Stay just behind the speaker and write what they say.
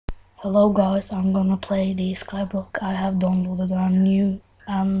Hello guys, I'm gonna play the skyblock. I have downloaded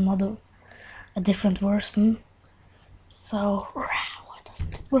a different version. So why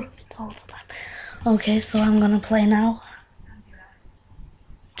doesn't it work all the time? Okay, so I'm gonna play now.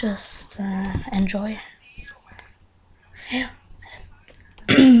 Just enjoy. Yeah.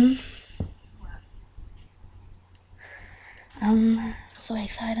 I'm so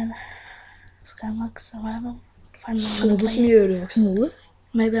excited. Skyblock survival.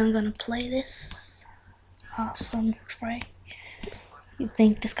 Maybe I'm gonna play this. Awesome, Frey. You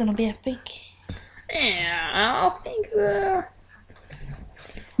think this gonna be epic? Yeah, I think so.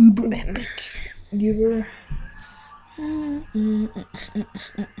 Uber epic. Uber.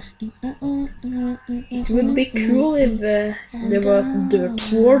 It would be cool if there was Dirt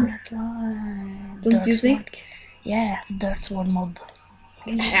Sword. Don't you think? Yeah, Dirt Sword mod.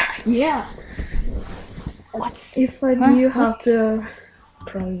 Yeah. What's if I knew how to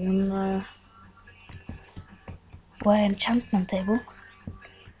program why enchantment table?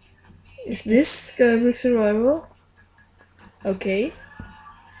 Is this skyblock survival? Okay.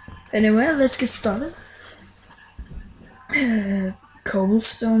 Anyway, let's get started.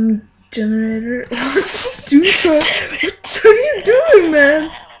 Cobblestone generator. What are you doing, man?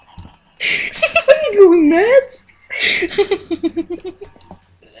 Are you going mad?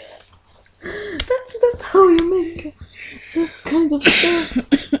 That's not how you make that kind of stuff.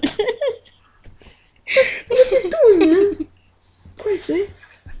 What are you doing, man? Crazy.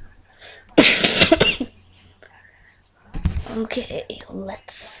 Okay,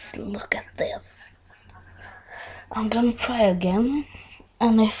 let's look at this. I'm gonna try again,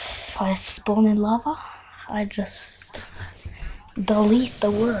 and if I spawn in lava, I just delete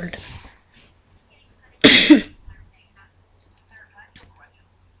the world.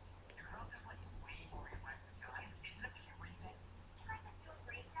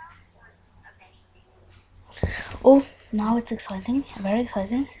 Oh, now it's exciting, very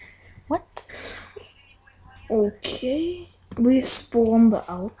exciting. What? Okay, we spawned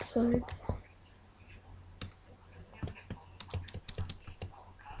outside.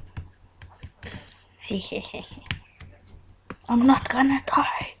 I'm not gonna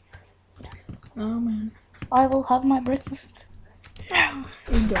die. Oh man. I will have my breakfast.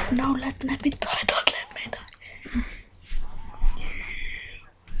 No, let me die.